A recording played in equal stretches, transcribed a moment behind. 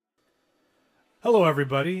Hello,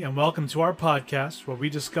 everybody, and welcome to our podcast where we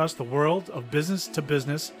discuss the world of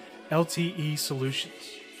business-to-business LTE solutions.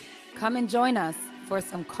 Come and join us for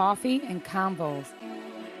some coffee and convos,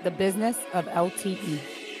 the business of LTE.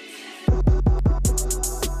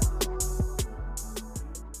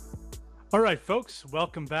 All right, folks,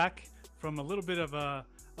 welcome back from a little bit of a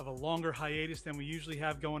longer hiatus than we usually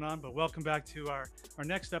have going on, but welcome back to our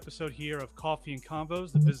next episode here of Coffee and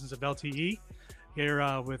Convos, the business of LTE. Here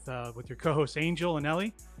with your co-hosts Angel and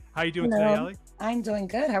Ellie. How are you doing today, Ellie? I'm doing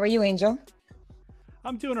good. How are you, Angel?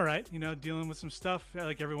 I'm doing all right. Dealing with some stuff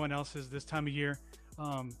like everyone else is this time of year.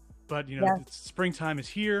 But springtime is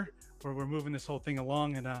here, where we're moving this whole thing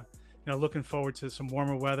along, and looking forward to some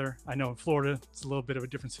warmer weather. I know in Florida it's a little bit of a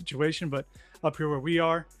different situation, but up here where we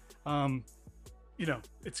are,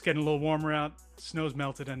 it's getting a little warmer out. Snow's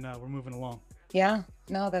melted, and we're moving along. Yeah,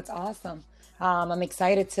 no, that's awesome. I'm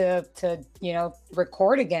excited to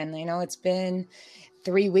record again. It's been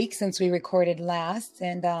 3 weeks since we recorded last,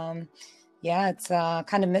 and it's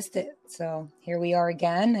kind of missed it. So here we are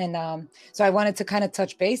again. And so I wanted to kind of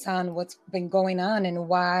touch base on what's been going on and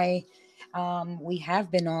why we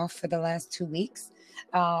have been off for the last 2 weeks.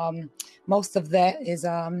 Most of that is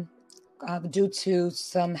due to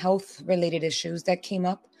some health related issues that came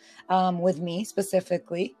up with me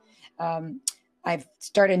specifically. I've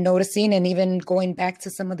started noticing, and even going back to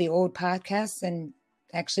some of the old podcasts, and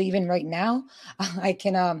actually even right now, I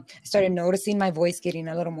started noticing my voice getting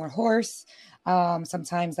a little more hoarse.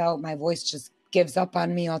 Sometimes my voice just gives up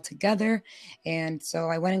on me altogether. And so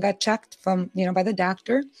I went and got checked by the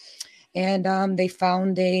doctor, and they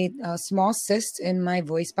found a small cyst in my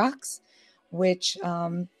voice box, which,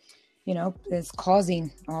 is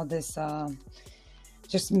causing all this,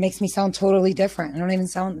 just makes me sound totally different. I don't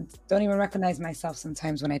even recognize myself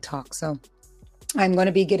sometimes when I talk. So I'm going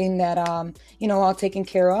to be getting that, all taken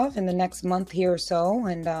care of in the next month here or so.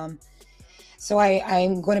 And so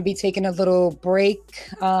I'm going to be taking a little break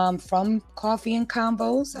from Coffee and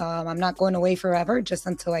Convos. I'm not going away forever, just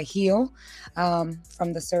until I heal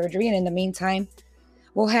from the surgery. And in the meantime,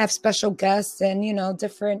 we'll have special guests and,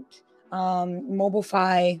 different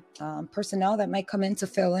MobileFi personnel that might come in to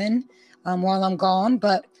fill in while I'm gone,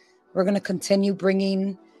 but we're going to continue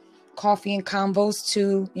bringing Coffee and Convos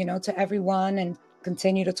to everyone, and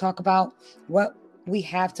continue to talk about what we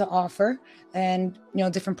have to offer and,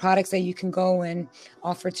 different products that you can go and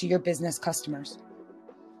offer to your business customers.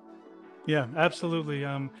 Yeah, absolutely.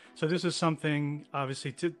 So this is something,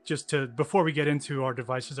 obviously, before we get into our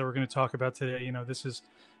devices that we're going to talk about today, this is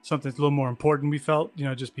something that's a little more important, we felt,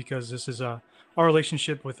 just because this is our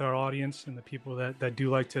relationship with our audience and the people that do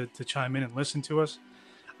like to chime in and listen to us.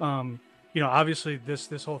 Obviously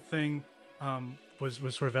this whole thing was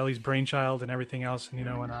sort of Ellie's brainchild and everything else. And,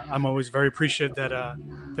 and I'm always very appreciative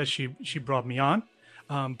that she brought me on.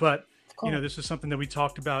 But, cool. This is something that we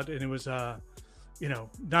talked about, and it was,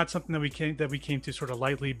 not something that we came to sort of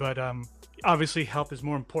lightly, but obviously health is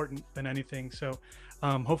more important than anything. So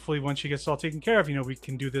hopefully once she gets all taken care of, we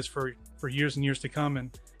can do this for years and years to come,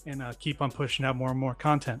 and keep on pushing out more and more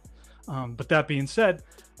content. But that being said,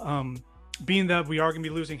 being that we are going to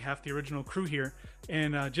be losing half the original crew here,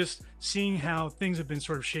 and just seeing how things have been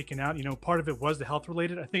sort of shaken out, part of it was the health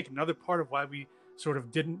related. I think another part of why we sort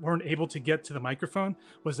of weren't able to get to the microphone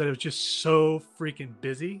was that it was just so freaking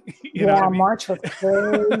busy. You know what I mean? March was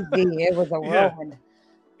crazy. It was a whirlwind.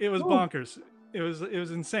 It was bonkers. It was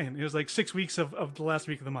insane. It was like 6 weeks of the last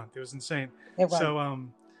week of the month. It was insane. It was.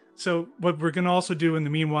 So what we're going to also do in the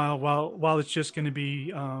meanwhile, while it's just going to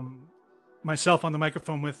be myself on the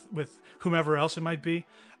microphone with whomever else it might be,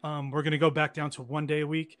 we're going to go back down to 1 day a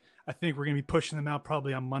week. I think we're going to be pushing them out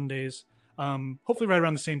probably on Mondays, hopefully right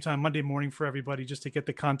around the same time, Monday morning for everybody, just to get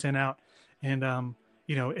the content out and,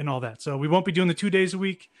 and all that. So we won't be doing the 2 days a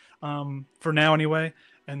week for now anyway.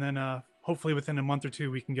 And then hopefully within a month or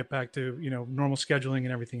two, we can get back to, normal scheduling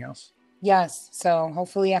and everything else. Yes. So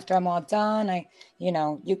hopefully after I'm all done,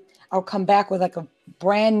 I'll come back with like a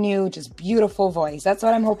brand new, just beautiful voice. That's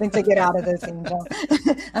what I'm hoping to get out of this, Angel.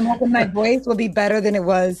 I'm hoping my voice will be better than it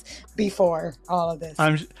was before all of this.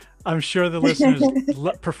 I'm sure the listeners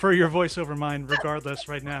prefer your voice over mine regardless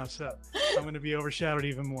right now. So I'm going to be overshadowed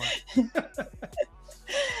even more.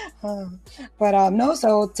 No,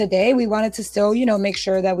 so today we wanted to still, make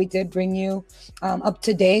sure that we did bring you up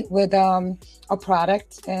to date with a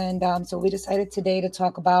product. And so we decided today to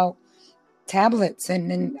talk about tablets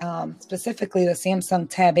and specifically the Samsung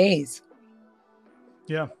Tab A's.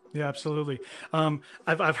 Yeah, absolutely.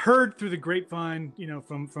 I've heard through the grapevine,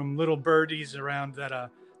 from little birdies around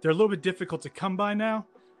that they're a little bit difficult to come by now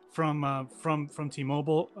from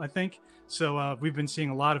T-Mobile, I think. So we've been seeing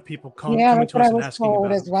a lot of people Yeah, coming that's to what I us and was asking told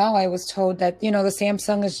about as them. well. I was told that, the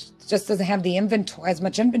Samsung is just doesn't have the inventory, as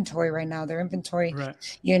much inventory right now. Their inventory, Right.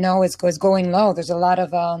 is going low. There's a lot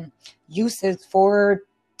of uses for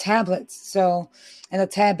tablets. So, and the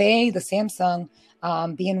Tab A, the Samsung,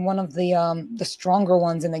 being one of the stronger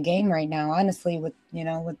ones in the game right now, honestly, with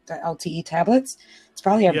the LTE tablets, it's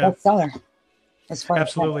probably our Yeah, best seller as far as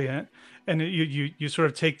absolutely. And you sort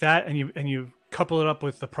of take that and you couple it up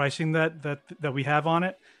with the pricing that we have on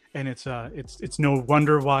it, and it's no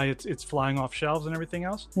wonder why it's flying off shelves and everything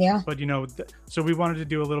else. yeah. But so we wanted to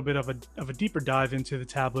do a little bit of a deeper dive into the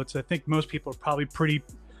tablets. I think most people are probably pretty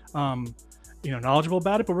um, knowledgeable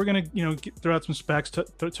about it, but we're gonna throw out some specs to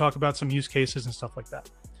talk about some use cases and stuff like that.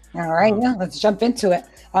 All right, Um, yeah, let's jump into it.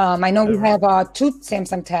 I know all we right. have two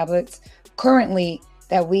Samsung tablets currently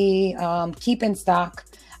that we keep in stock.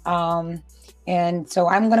 Um, and so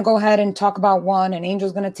I'm going to go ahead and talk about one, and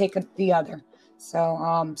Angel's going to take the other. So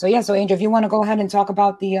Angel, if you want to go ahead and talk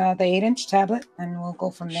about the 8-inch tablet, and we'll go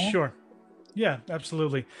from there. Sure. Yeah,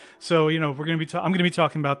 absolutely. So, we're going to I'm going to be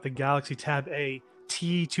talking about the Galaxy Tab A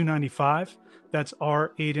T295. That's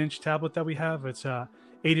our 8-inch tablet that we have. It's a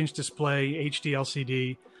 8-inch display, HD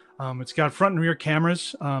LCD. It's got front and rear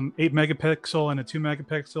cameras, 8 megapixel and a 2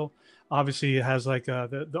 megapixel. Obviously, it has like all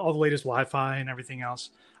the latest Wi-Fi and everything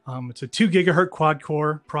else. It's a 2 gigahertz quad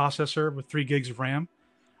core processor with 3 gigs of RAM.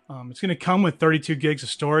 It's going to come with 32 gigs of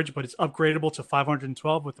storage, but it's upgradable to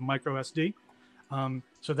 512 with the micro SD.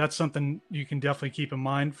 So that's something you can definitely keep in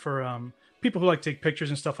mind for people who like to take pictures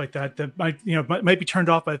and stuff like that. That might be turned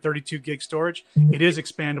off by the 32 gig storage. It is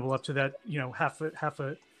expandable up to that half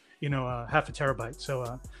a terabyte.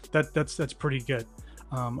 So that's pretty good.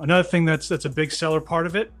 Another thing that's a big seller part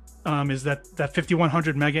of it is that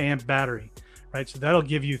 5100 mega amp battery, right? So that'll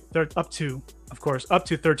give you up to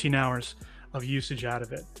 13 hours of usage out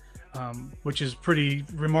of it, which is pretty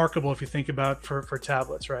remarkable if you think about for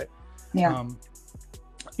tablets, right? Yeah.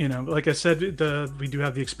 Like I said, we do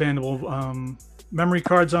have the expandable memory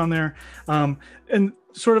cards on there, and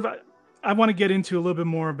sort of I want to get into a little bit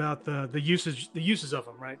more about the uses of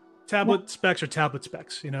them, right? Tablet specs are tablet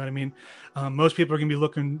specs. You know what I mean? Most people are going to be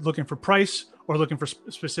looking for price or looking for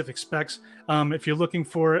specific specs. If you're looking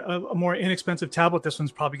for a more inexpensive tablet, this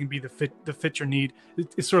one's probably going to be the fit your need.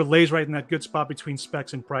 It sort of lays right in that good spot between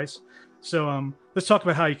specs and price. So let's talk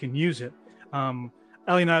about how you can use it.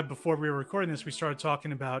 Ellie and I, before we were recording this, we started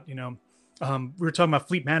talking about, we were talking about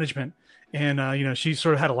fleet management, and she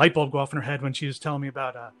sort of had a light bulb go off in her head when she was telling me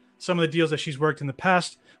about some of the deals that she's worked in the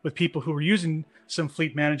past with people who were using some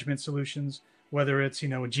fleet management solutions, whether it's a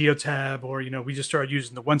Geotab or we just started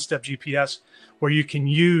using the One-Step GPS, where you can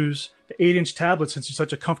use the 8-inch tablet since it's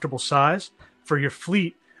such a comfortable size for your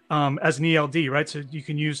fleet as an ELD, right? So you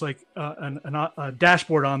can use like a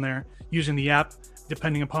dashboard on there using the app,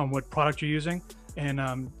 depending upon what product you're using.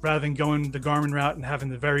 And rather than going the Garmin route and having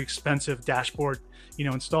the very expensive dashboard,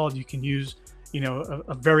 installed, you can use,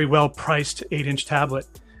 a very well priced 8-inch tablet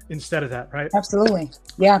instead of that, right? Absolutely.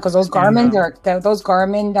 Yeah, because those Garmin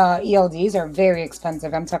ELDs are very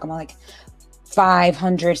expensive. I'm talking about like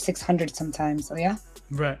 500, 600 sometimes. So yeah.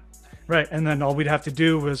 Right. And then all we'd have to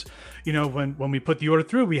do was, when we put the order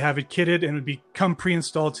through, we have it kitted and it would become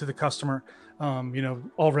pre-installed to the customer,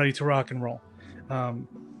 all ready to rock and roll.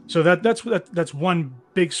 So that's one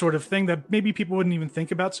big sort of thing that maybe people wouldn't even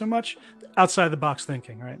think about so much, outside the box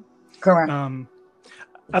thinking, right? Correct.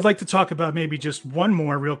 I'd like to talk about maybe just one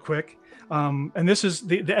more real quick, and this is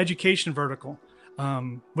the education vertical,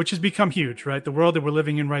 which has become huge, right? The world that we're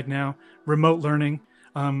living in right now, remote learning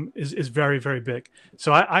is very, very big.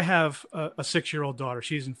 So I have a 6-year-old daughter.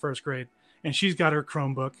 She's in first grade, and she's got her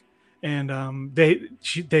Chromebook. And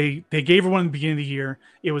they gave her one in the beginning of the year.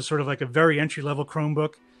 It was sort of like a very entry level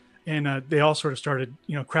Chromebook, and they all sort of started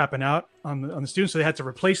crapping out on the students, so they had to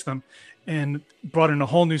replace them, and brought in a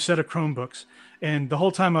whole new set of Chromebooks. And the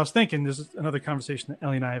whole time I was thinking, this is another conversation that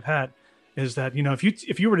Ellie and I have had, is that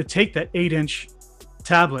if you were to take that 8-inch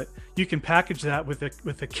tablet, you can package that with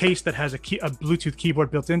a case that has a Bluetooth keyboard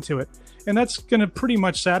built into it, and that's going to pretty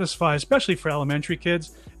much satisfy, especially for elementary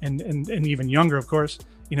kids and even younger, of course.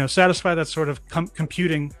 Satisfy that sort of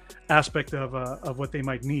computing aspect of what they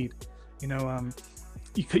might need.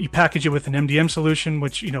 You package it with an MDM solution,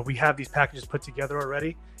 which we have these packages put together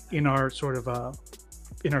already in our sort of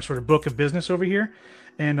book of business over here,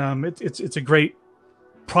 and it's a great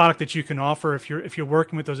product that you can offer if you're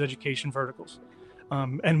working with those education verticals,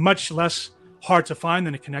 and much less hard to find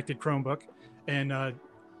than a connected Chromebook, and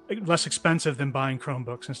less expensive than buying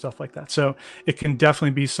Chromebooks and stuff like that. So it can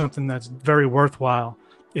definitely be something that's very worthwhile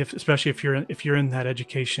especially if you're in that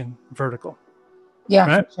education vertical. Yeah,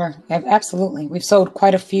 Right? for sure. Absolutely. We've sold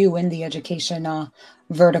quite a few in the education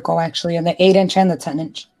vertical, actually, in the 8-inch and the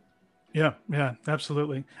 10-inch. Yeah, yeah,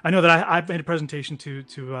 absolutely. I know that I made a presentation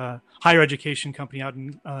to higher education company out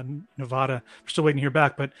in Nevada. We're still waiting to hear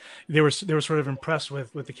back, but they were sort of impressed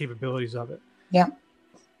with the capabilities of it. Yeah.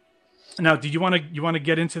 Now, do you want to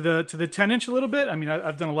get into the 10-inch a little bit? I mean,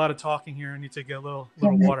 I've done a lot of talking here. I need to get a little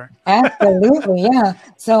water. Absolutely, yeah.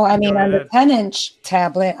 So, I mean, Go on the ahead. 10-inch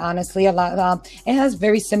tablet, honestly, a lot. It has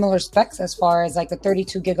very similar specs as far as like the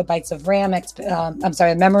 32 gigabytes of RAM.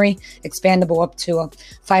 Memory, expandable up to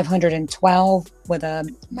 512 with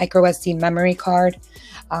a micro SD memory card.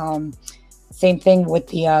 Same thing with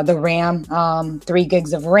the RAM, 3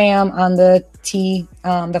 gigs of RAM on the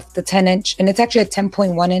 10-inch, and it's actually a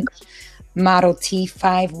 10.1-inch Model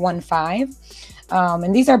T515.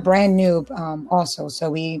 And these are brand new also.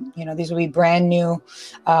 So these will be brand new,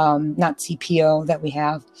 not CPO that we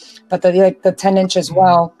have, but the 10-inch as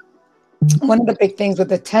well. One of the big things with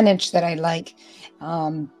the 10-inch that I like,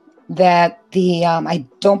 that I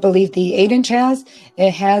don't believe the 8-inch has,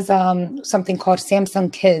 it has something called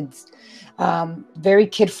Samsung Kids. Very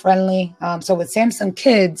kid friendly. So with Samsung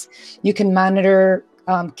Kids, you can monitor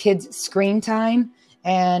kids' screen time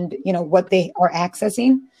and what they are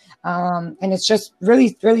accessing. And it's just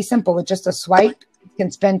really, really simple. With just a swipe, you can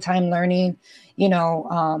spend time learning,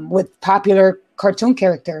 with popular cartoon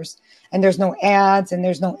characters. And there's no ads and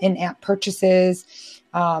there's no in-app purchases.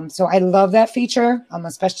 So I love that feature,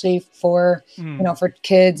 especially for for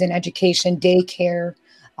kids and education, daycare,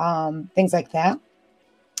 things like that.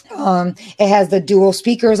 It has the dual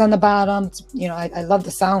speakers on the bottom. I love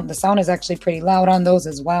the sound. The sound is actually pretty loud on those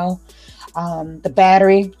as well. The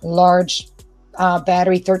battery, large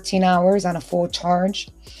battery, 13 hours on a full charge.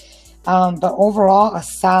 But overall, a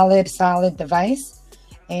solid device.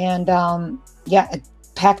 And it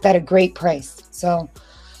packed at a great price. So,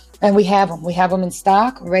 and we have them in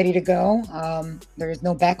stock, ready to go. There is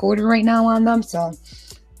no back order right now on them. So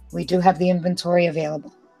we do have the inventory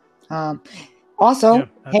available. Also,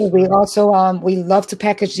 hey, we love to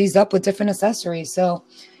package these up with different accessories. So,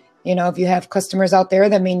 if you have customers out there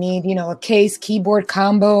that may need, a case, keyboard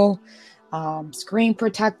combo, screen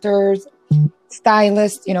protectors,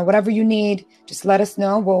 stylus, whatever you need, just let us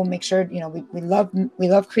know. We'll make sure, we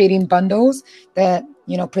love creating bundles that,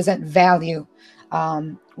 present value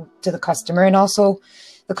to the customer. And also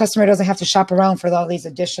the customer doesn't have to shop around for all these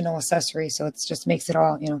additional accessories. So it just makes it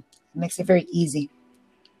all, makes it very easy.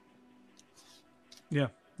 Yeah,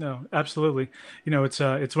 no, absolutely. It's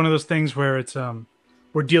one of those things where it's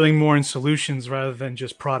we're dealing more in solutions rather than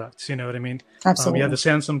just products. You know what I mean? Absolutely. The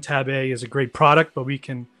Samsung Tab A is a great product, but we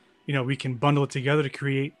can bundle it together to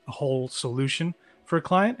create a whole solution for a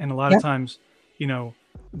client. And a lot of times,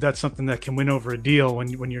 that's something that can win over a deal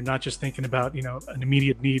when you're not just thinking about, an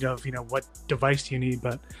immediate need of, what device do you need,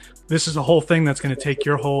 but this is a whole thing that's going to take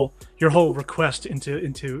your whole request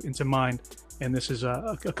into mind. And this is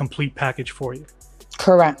a complete package for you.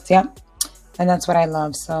 Correct. Yeah. And that's what I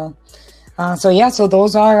love. So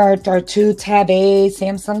those are our 2 Tab A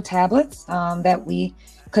Samsung tablets that we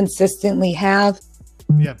consistently have.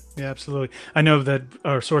 Yeah, absolutely. I know that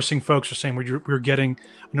our sourcing folks are saying we're getting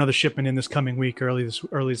another shipment in this coming week, early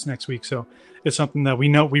this next week. So it's something that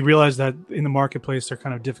we realize that in the marketplace they're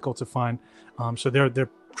kind of difficult to find. So they're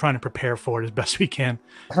trying to prepare for it as best we can.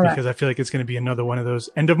 Correct. Because I feel like it's going to be another one of those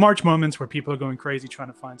end of March moments where people are going crazy trying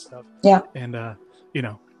to find stuff. Yeah. And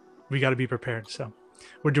we got to be prepared. So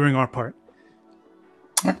we're doing our part.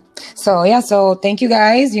 Yeah. So thank you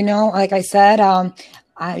guys. Like I said,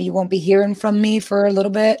 you won't be hearing from me for a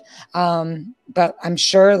little bit. But I'm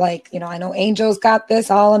sure I know Angel's got this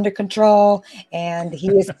all under control and he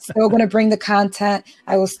is still going to bring the content.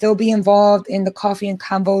 I will still be involved in the Coffee and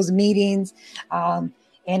Convos meetings. And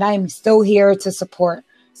I'm still here to support.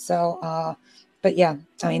 So, but yeah,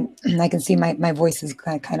 I mean, I can see my voice is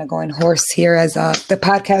kind of going hoarse here as the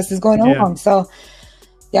podcast is going along. So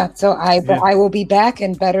yeah, so I will be back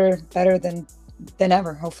and better than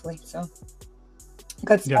ever, hopefully. So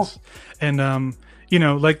good stuff. Yes. And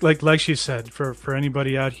like she said, for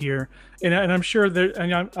anybody out here, and I'm sure there,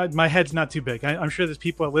 and my head's not too big. I'm sure there's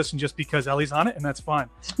people that listen just because Ellie's on it, and that's fine.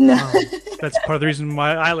 That's part of the reason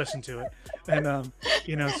why I listen to it. And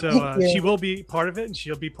she will be part of it, and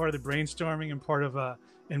she'll be part of the brainstorming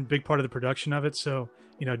and big part of the production of it. So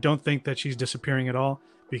don't think that she's disappearing at all,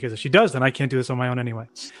 because if she does, then I can't do this on my own anyway.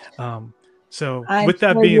 So with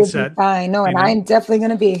that being said, fine. No, and I'm definitely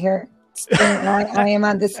going to be here. I am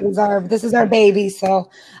on. This is our baby, so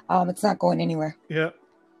it's not going anywhere.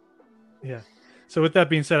 Yeah. So with that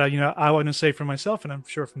being said, I want to say for myself, and I'm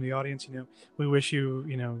sure from the audience, we wish you,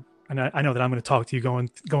 and I know that I'm going to talk to you going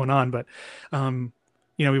on, but,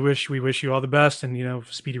 we wish you all the best and,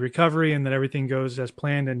 speedy recovery and that everything goes as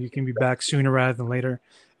planned and you can be back sooner rather than later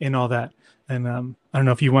and all that. And I don't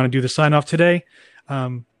know if you want to do the sign off today.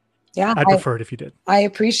 Yeah, I'd prefer it if you did. I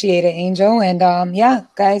appreciate it, Angel. And yeah,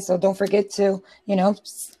 guys, so don't forget to,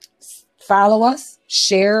 follow us,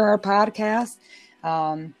 share our podcast,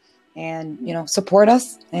 and, support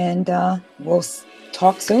us. And we'll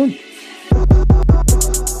talk soon.